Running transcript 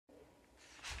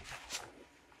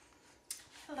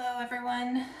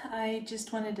everyone. I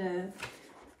just wanted to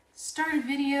start a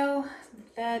video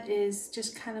that is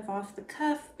just kind of off the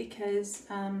cuff because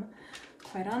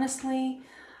quite honestly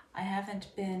I haven't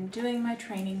been doing my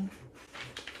training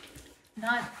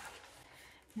not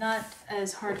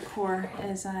as hardcore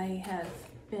as I have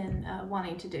been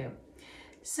wanting to do.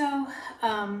 So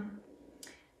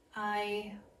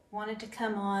I wanted to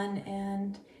come on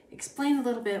and explain a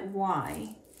little bit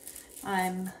why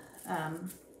I'm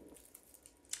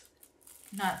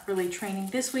not really training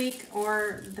this week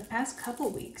or the past couple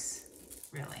weeks,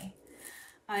 really.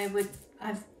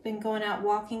 I've been going out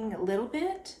walking a little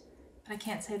bit, but I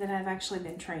can't say that I've actually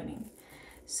been training.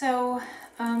 So,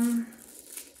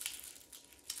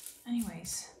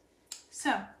 anyways,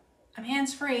 so I'm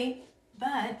hands-free,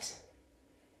 but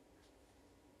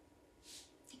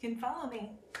you can follow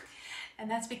me. And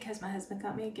that's because my husband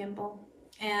got me a gimbal.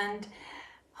 And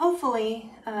hopefully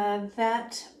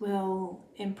that will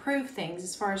improve things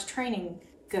as far as training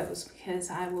goes, because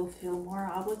I will feel more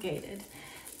obligated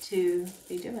to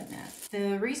be doing that.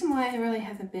 The reason why I really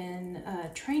haven't been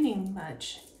training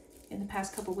much in the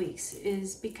past couple weeks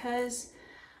is because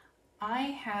I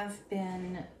have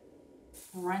been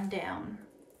run down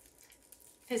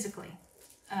physically,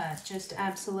 just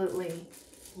absolutely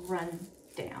run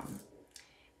down.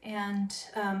 And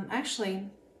actually,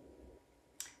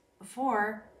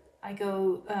 before I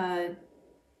go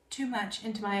too much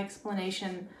into my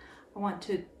explanation, I want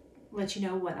to let you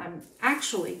know what I'm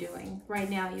actually doing. Right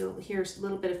now you'll hear a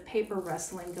little bit of paper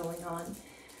rustling going on.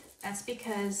 That's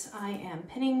because I am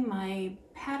pinning my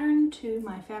pattern to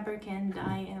my fabric and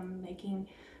I am making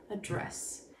a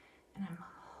dress. And I'm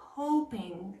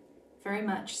hoping very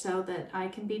much so that I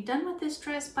can be done with this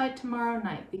dress by tomorrow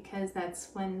night, because that's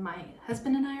when my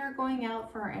husband and I are going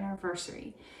out for our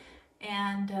anniversary.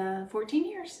 And 14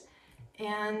 years.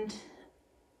 And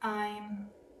I'm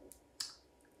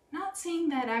not seeing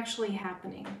that actually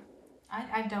happening.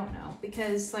 I don't know,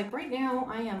 because like right now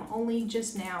I am only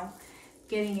just now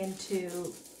getting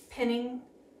into pinning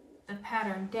the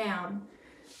pattern down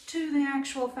to the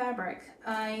actual fabric.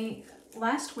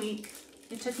 Last week,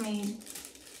 it took me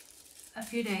a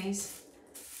few days,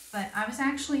 but I was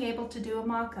actually able to do a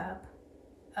mock-up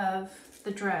of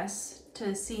the dress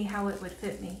to see how it would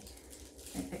fit me.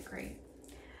 It fit great.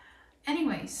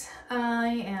 Anyways, I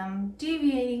am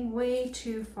deviating way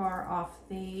too far off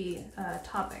the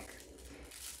topic.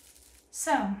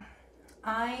 So,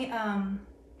 I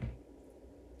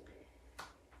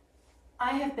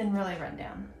have been really run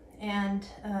down, and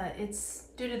it's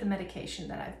due to the medication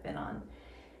that I've been on.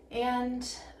 And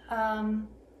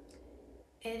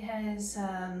it has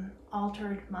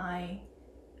altered my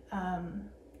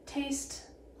taste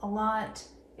a lot.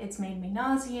 It's made me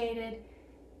nauseated.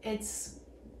 It's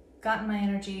gotten my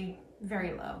energy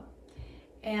very low.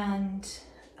 And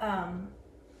I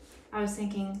was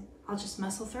thinking, I'll just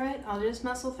muscle through it. I'll just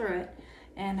muscle through it.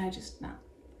 And I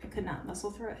could not muscle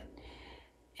through it.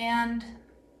 And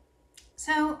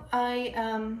so I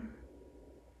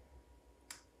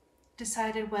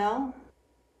decided, well,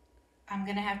 I'm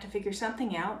gonna have to figure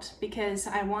something out because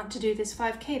I want to do this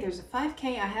 5K. There's a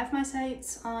 5K I have my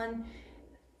sights on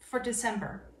for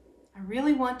December. I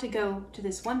really want to go to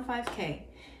this 5K.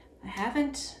 I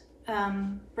haven't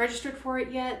registered for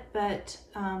it yet, but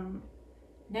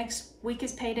next week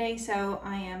is payday, so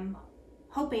I am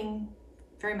hoping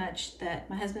very much that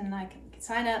my husband and I can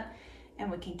sign up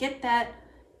and we can get that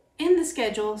in the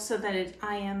schedule so that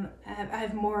I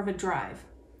have more of a drive.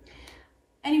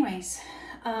 Anyways,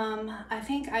 I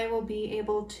think I will be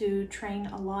able to train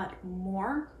a lot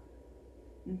more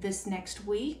this next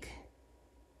week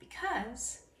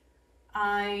because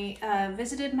I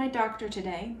visited my doctor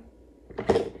today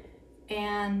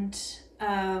and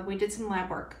we did some lab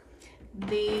work.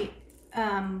 The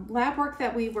lab work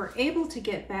that we were able to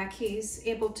get back, he's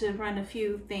able to run a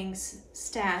few things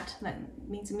stat, that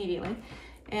means immediately,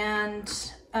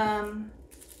 and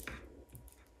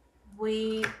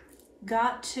we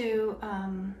got to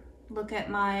look at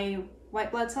my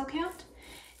white blood cell count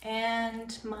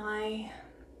and my,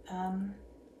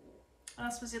 what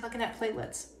else was he looking at?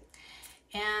 Platelets.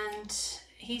 And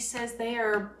he says they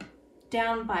are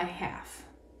down by half,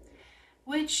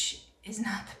 which is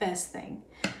not the best thing.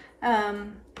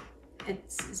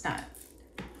 It's not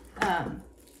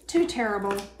too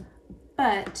terrible,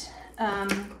 but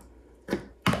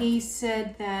he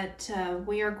said that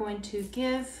we are going to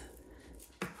give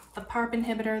the PARP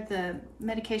inhibitor, the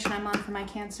medication I'm on for my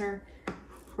cancer,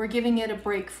 we're giving it a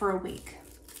break for a week.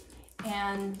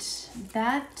 And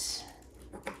that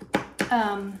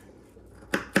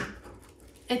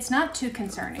it's not too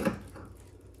concerning.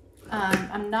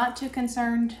 I'm not too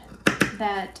concerned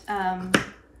that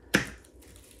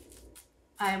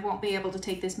I won't be able to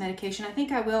take this medication. I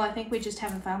think I will. I think we just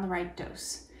haven't found the right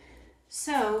dose.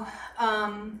 So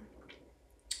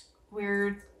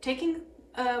we're taking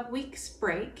a week's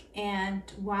break, and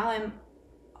while I'm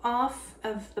off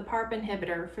of the PARP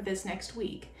inhibitor for this next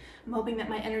week, I'm hoping that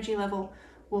my energy level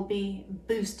will be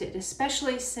boosted,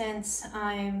 especially since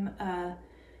I'm a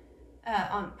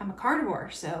carnivore,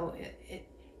 so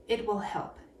it will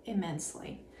help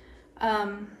immensely.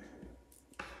 And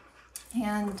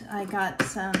I got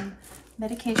some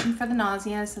medication for the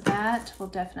nausea, so that will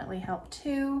definitely help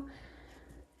too.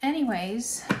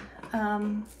 Anyways,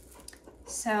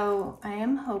 so I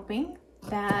am hoping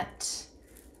that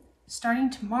starting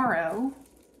tomorrow,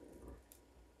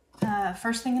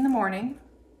 first thing in the morning,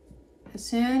 as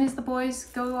soon as the boys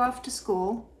go off to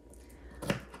school,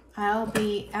 I'll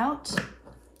be out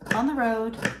on the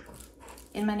road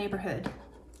in my neighborhood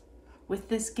with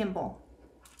this gimbal.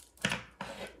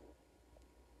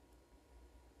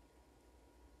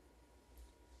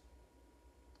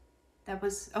 That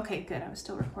was, okay, good, I was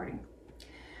still recording.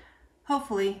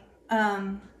 Hopefully,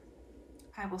 I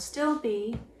will still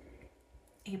be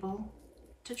able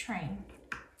to train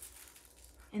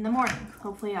in the morning.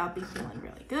 Hopefully I'll be feeling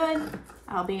really good.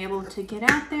 I'll be able to get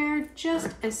out there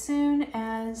just as soon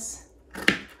as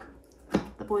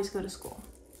the boys go to school.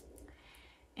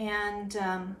 And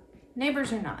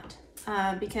neighbors or not,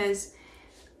 because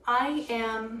I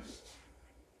am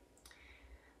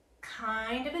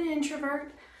kind of an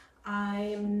introvert.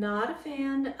 I'm not a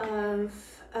fan of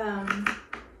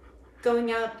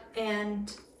going out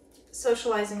and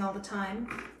socializing all the time.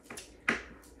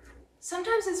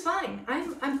 Sometimes it's fine.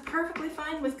 I'm perfectly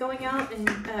fine with going out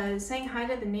and saying hi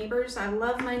to the neighbors. I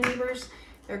love my neighbors.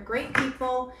 They're great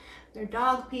people. They're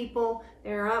dog people.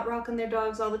 They're out walking their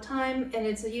dogs all the time, and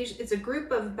it's a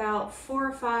group of about 4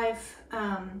 or 5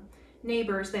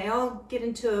 neighbors. They all get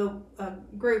into a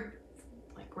group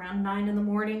like around 9 in the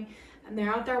morning, and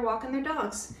they're out there walking their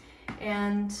dogs,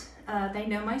 and they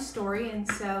know my story, and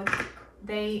so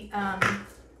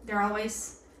they're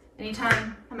always,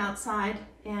 anytime I'm outside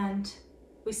and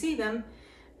we see them,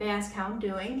 they ask how I'm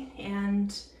doing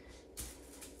and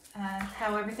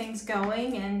how everything's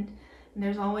going, and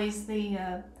there's always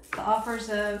the offers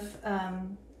of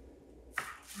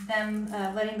them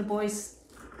letting the boys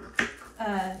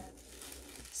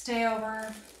stay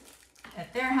over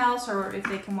at their house, or if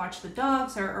they can watch the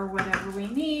dogs, or whatever we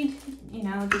need, you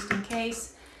know, just in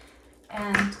case.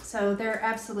 And so they're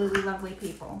absolutely lovely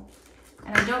people,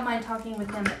 and I don't mind talking with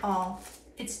them at all.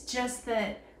 It's just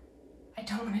that I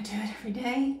don't want to do it every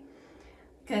day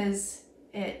because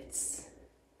it's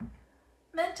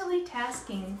mentally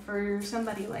tasking for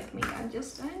somebody like me. I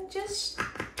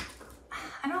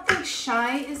don't think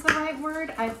shy is the right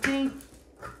word. I think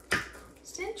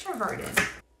just introverted.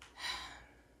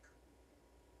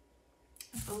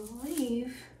 I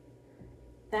believe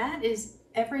that is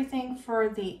everything for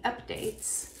the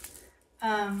updates.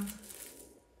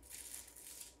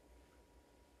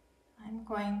 I'm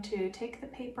going to take the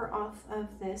paper off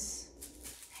of this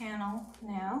panel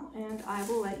now, and I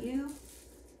will let you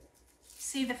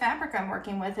see the fabric I'm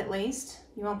working with. At least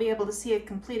you won't be able to see a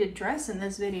completed dress in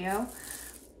this video,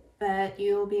 but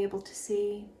you'll be able to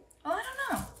see, well, I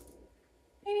don't know,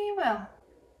 maybe you will,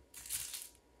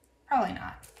 probably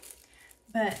not,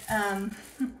 but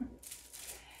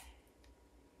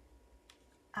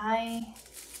I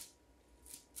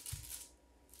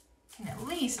can at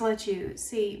least let you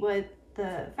see what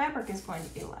the fabric is going to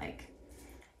be like,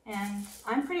 and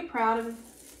I'm pretty proud of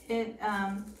it.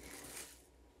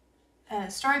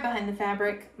 Story behind the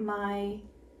fabric: my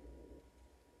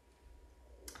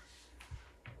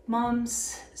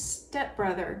mom's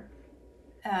stepbrother,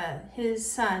 his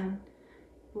son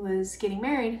was getting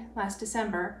married last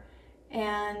December,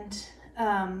 and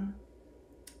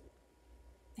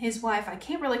his wife, I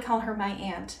can't really call her my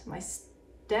aunt, my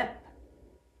step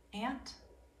aunt?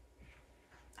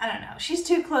 I don't know. She's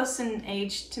too close in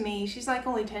age to me. She's like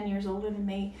only 10 years older than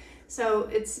me. So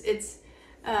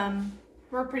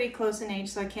we're pretty close in age,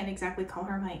 so I can't exactly call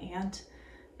her my aunt,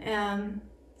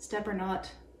 step or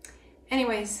not.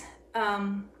 Anyways,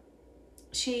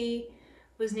 she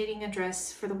was needing a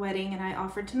dress for the wedding, and I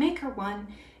offered to make her one,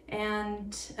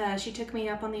 and she took me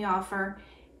up on the offer.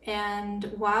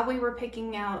 And while we were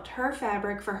picking out her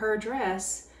fabric for her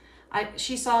dress,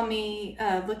 she saw me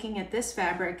looking at this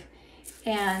fabric,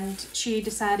 and she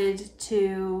decided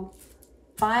to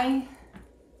buy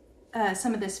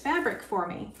some of this fabric for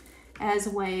me as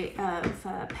a way of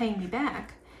paying me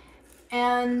back.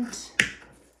 And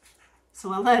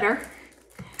so I let her,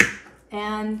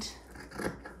 and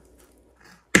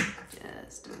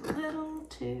little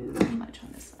too much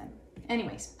on this side.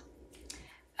 Anyways,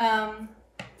 and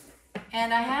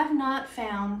I have not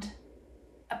found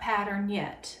a pattern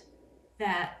yet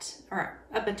that, or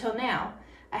up until now,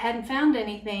 I hadn't found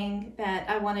anything that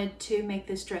I wanted to make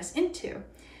this dress into.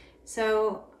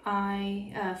 So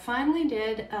I finally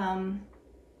did.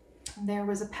 There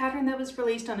was a pattern that was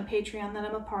released on a Patreon that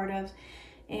I'm a part of,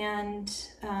 and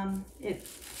it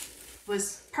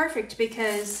was perfect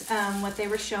because what they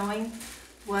were showing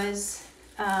was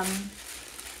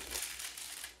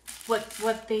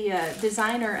what the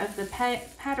designer of the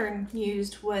pattern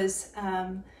used was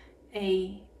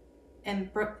a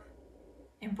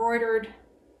embroidered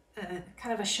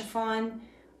kind of a chiffon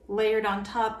layered on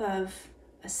top of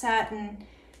a satin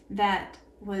that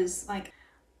was like,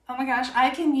 oh my gosh,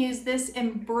 I can use this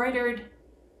embroidered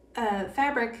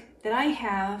fabric that I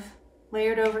have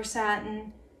layered over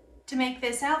satin to make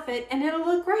this outfit and it'll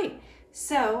look great.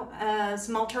 So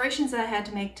some alterations that I had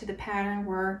to make to the pattern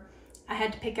were I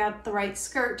had to pick out the right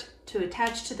skirt to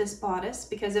attach to this bodice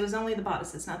because it was only the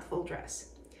bodice, it's not the full dress.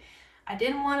 I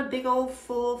didn't want a big old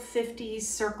full 50s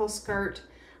circle skirt.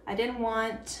 I didn't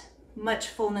want much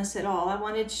fullness at all. I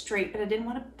wanted straight, but I didn't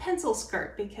want a pencil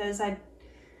skirt because I'm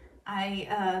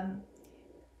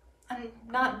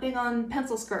not big on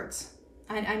pencil skirts.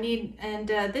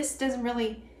 This doesn't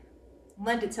really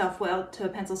lend itself well to a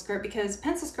pencil skirt because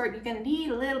pencil skirt, you're gonna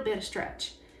need a little bit of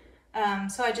stretch.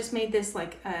 So I just made this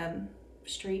like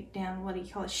straight down, what do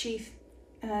you call it, sheath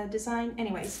design.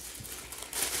 Anyways,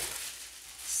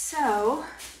 so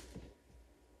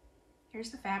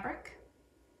here's the fabric.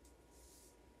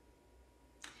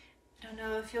 I don't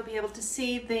know if you'll be able to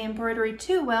see the embroidery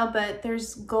too well, but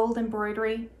there's gold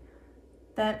embroidery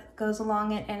that goes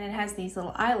along it, and it has these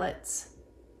little eyelets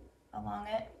along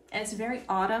it. And it's very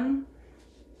autumn,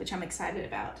 which I'm excited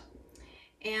about.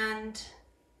 And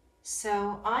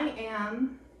so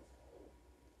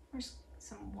where's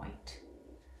some white?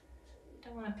 I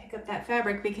don't want to pick up that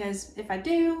fabric because if I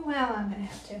do, well, I'm gonna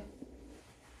have to.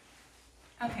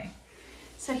 Okay,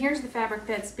 so here's the fabric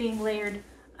that's being layered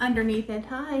underneath it.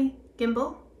 Hi,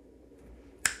 gimbal.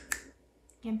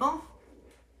 Gimbal.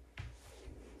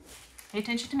 Pay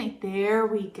attention to me. There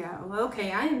we go.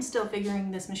 Okay, I am still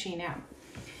figuring this machine out.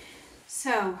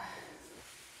 So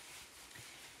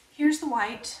here's the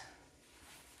white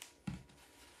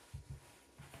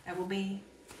that will be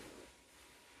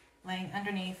laying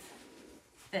underneath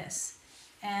this.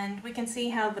 And we can see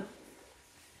how the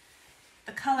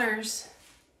colors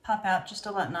pop out just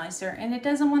a lot nicer. And it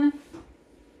doesn't want to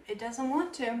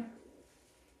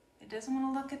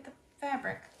look at the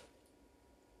fabric.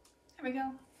 There we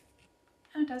go.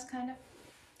 Oh, it does kind of.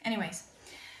 Anyways,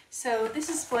 so this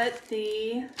is what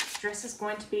the dress is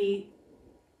going to be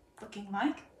looking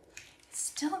like. It's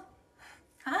still,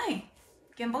 hi,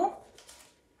 gimbal.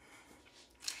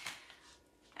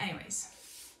 Anyways,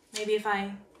 maybe if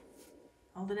I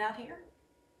hold it out here.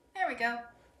 There we go.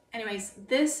 Anyways,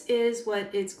 this is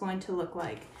what it's going to look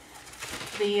like.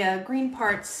 The green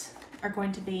parts are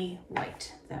going to be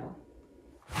white though.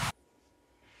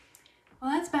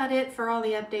 Well, that's about it for all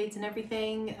the updates and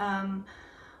everything.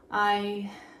 I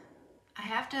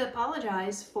have to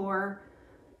apologize for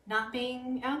not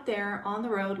being out there on the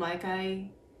road like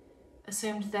I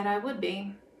assumed that I would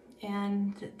be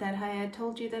and that I had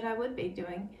told you that I would be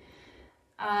doing.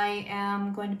 I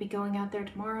am going to be going out there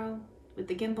tomorrow with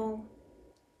the gimbal,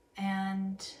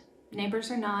 and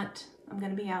neighbors or not, I'm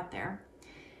going to be out there.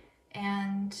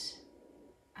 And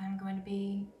I'm going to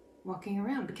be walking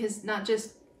around because not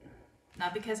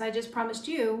because I just promised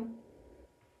you,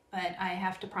 but I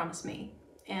have to promise me.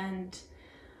 And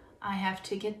I have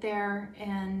to get there,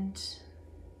 and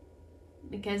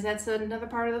because that's another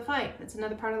part of the fight. That's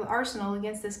another part of the arsenal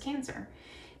against this cancer.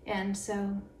 And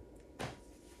so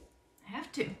I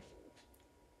have to.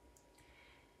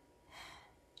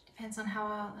 Depends on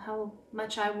how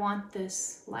much I want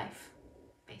this life,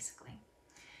 basically.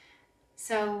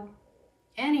 So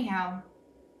anyhow,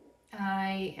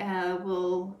 I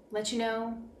will let you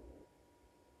know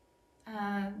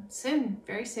soon,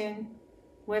 very soon,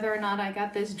 whether or not I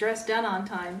got this dress done on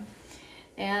time.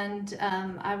 And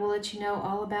I will let you know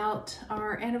all about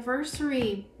our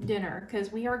anniversary dinner,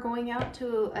 because we are going out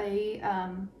to a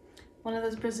one of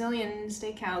those Brazilian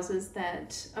steakhouses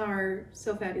that are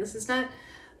so fabulous. It's not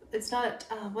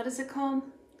what is it called?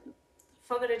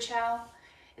 Fogo de Chao.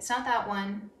 It's not that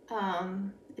one.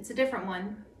 It's a different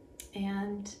one.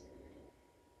 And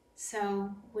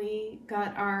so we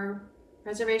got our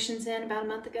reservations in about a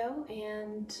month ago,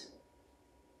 and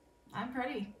I'm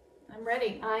ready. I'm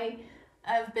ready.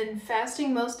 I've been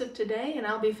fasting most of today, and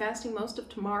I'll be fasting most of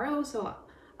tomorrow, so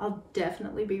I'll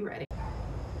definitely be ready.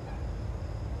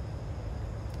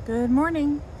 Good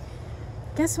morning.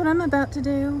 Guess what I'm about to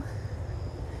do?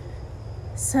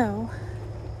 So,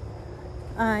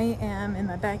 I am in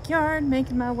my backyard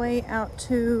making my way out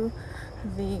to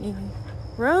the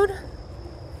road.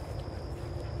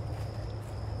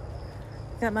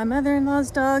 Got my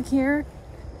mother-in-law's dog here.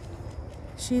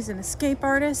 She's an escape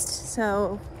artist,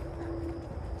 so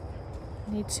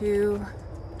I need to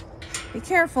be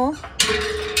careful.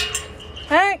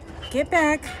 Hey, get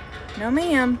back. No,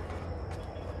 ma'am.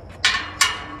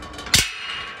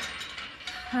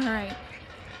 All right.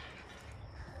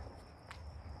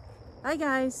 Bye,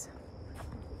 guys.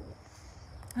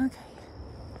 Okay.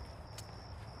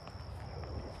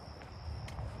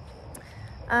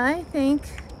 I think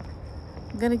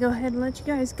I'm gonna go ahead and let you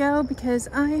guys go because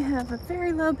I have a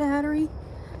very low battery.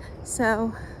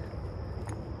 So,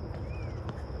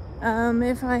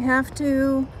 if I have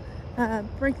to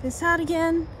break this out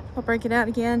again, I'll break it out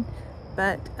again.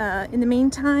 But in the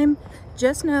meantime,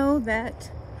 just know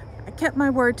that I kept my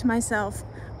word to myself.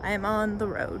 I am on the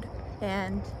road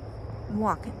and I'm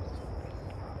walking.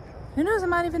 Who knows, I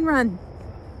might even run.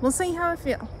 We'll see how I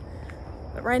feel.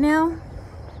 But right now,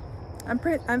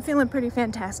 I'm feeling pretty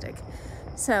fantastic.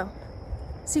 So,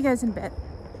 see you guys in a bit.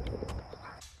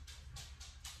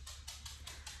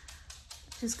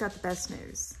 Just got the best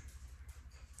news.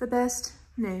 The best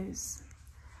news.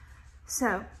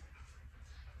 So,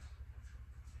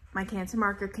 my cancer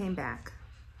marker came back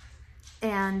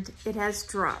and it has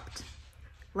dropped.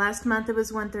 Last month it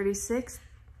was 136.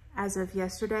 As of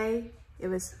yesterday, it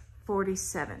was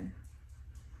 47.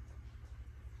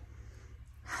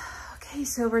 Okay,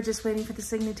 so we're just waiting for the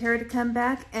Signatera to come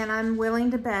back, and I'm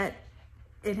willing to bet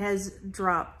it has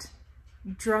dropped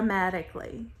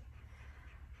dramatically.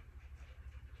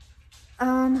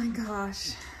 Oh my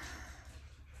gosh.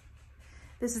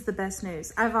 This is the best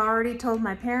news. I've already told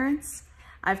my parents.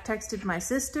 I've texted my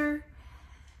sister.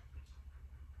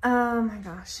 Oh my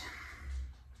gosh.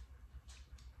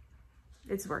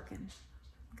 It's working.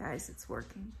 Guys, it's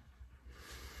working.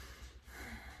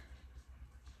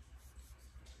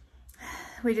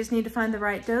 We just need to find the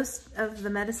right dose of the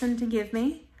medicine to give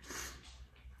me,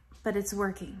 but it's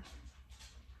working.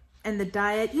 And the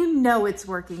diet, you know it's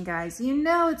working, guys. You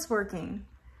know it's working.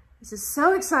 This is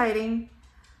so exciting.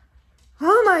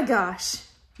 Oh my gosh.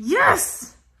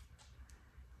 Yes!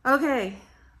 Okay.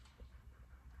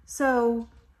 So,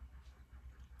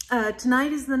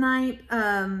 tonight is the night,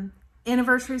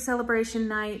 anniversary celebration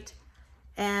night.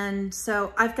 And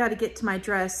so I've got to get to my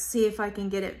dress, see if I can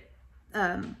get it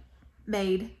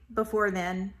made before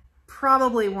then.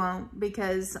 Probably won't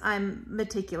because I'm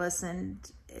meticulous and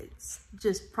it's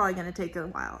just probably going to take a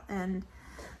while.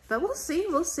 But we'll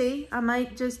see. I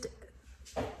might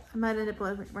end up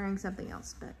wearing something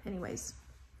else. But anyways,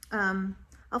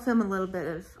 I'll film a little bit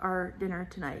of our dinner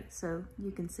tonight so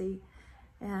you can see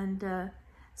and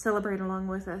celebrate along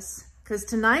with us. Because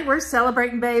tonight we're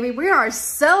celebrating, baby. We are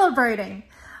celebrating.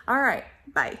 All right,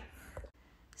 bye.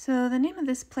 So the name of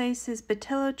this place is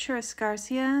Botello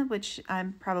Churrascaria, which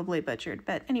I'm probably butchered.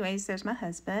 But anyways, there's my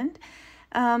husband.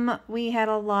 We had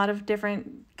a lot of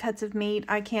different cuts of meat.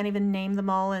 I can't even name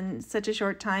them all in such a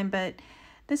short time, but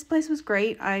this place was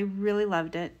great. I really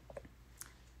loved it.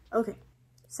 Okay,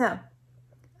 so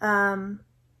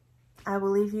I will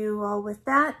leave you all with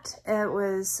that. It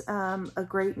was a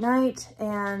great night,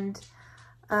 and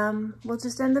we'll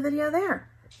just end the video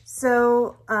there.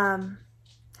 So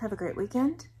have a great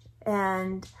weekend,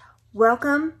 and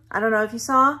welcome. I don't know if you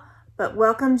saw, but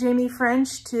welcome Jamie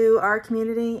French to our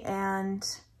community, and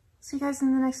see you guys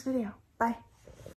in the next video.